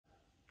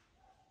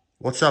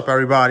What's up,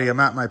 everybody? I'm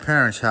at my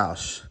parents'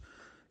 house.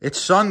 It's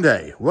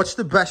Sunday. What's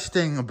the best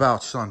thing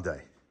about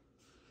Sunday?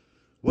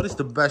 What is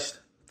the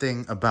best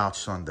thing about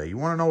Sunday? You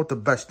want to know what the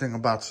best thing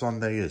about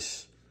Sunday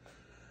is?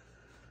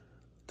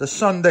 The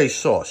Sunday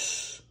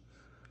sauce.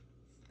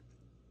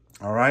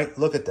 All right,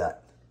 look at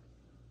that.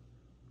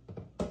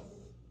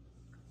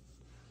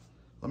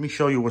 Let me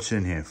show you what's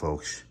in here,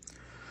 folks.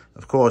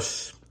 Of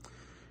course,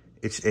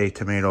 it's a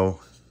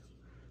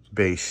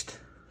tomato-based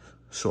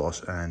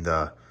sauce,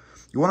 and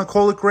you want to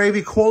call it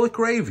gravy? Call it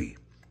gravy.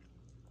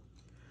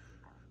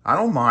 I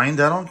don't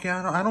mind. I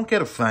don't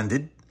get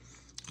offended.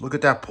 Look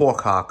at that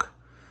pork hock,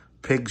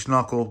 pig's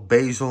knuckle,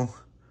 basil.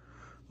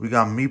 We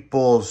got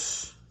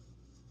meatballs.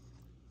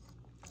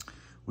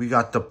 We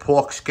got the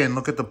pork skin.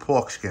 Look at the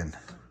pork skin.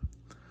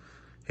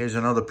 Here's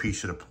another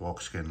piece of the pork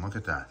skin. Look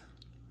at that.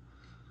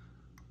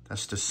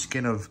 That's the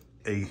skin of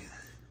a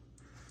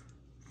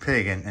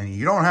pig, and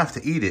you don't have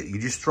to eat it.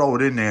 You just throw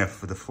it in there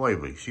for the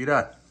flavor. You see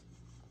that?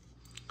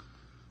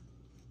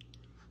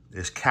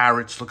 There's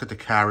carrots. Look at the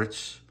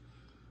carrots.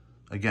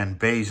 Again,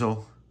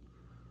 basil.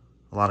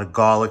 A lot of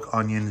garlic,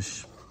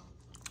 onions.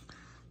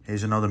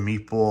 Here's another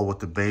meatball with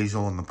the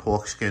basil and the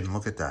pork skin.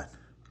 Look at that.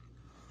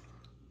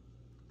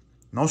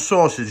 No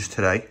sausage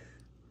today.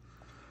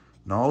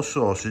 No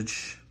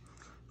sausage.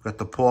 Got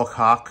the pork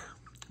hock,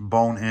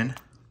 bone in.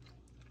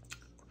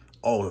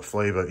 Oh, the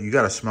flavor. You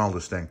got to smell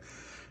this thing.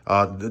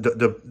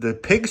 The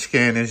pig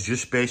skin is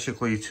just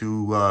basically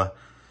to...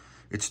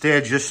 it's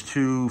there just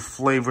to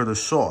flavor the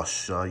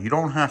sauce. You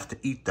don't have to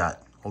eat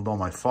that, although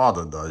my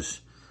father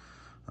does.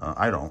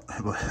 I don't.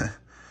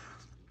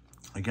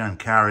 Again,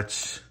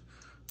 carrots.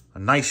 A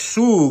nice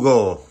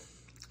sugo.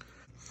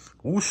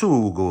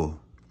 Sugo.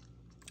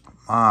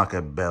 Ah, che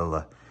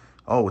bella.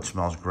 Oh, it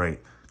smells great.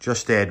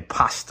 Just add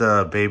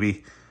pasta,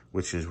 baby,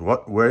 which is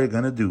what we're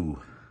going to do.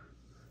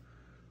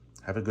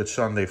 Have a good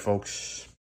Sunday, folks.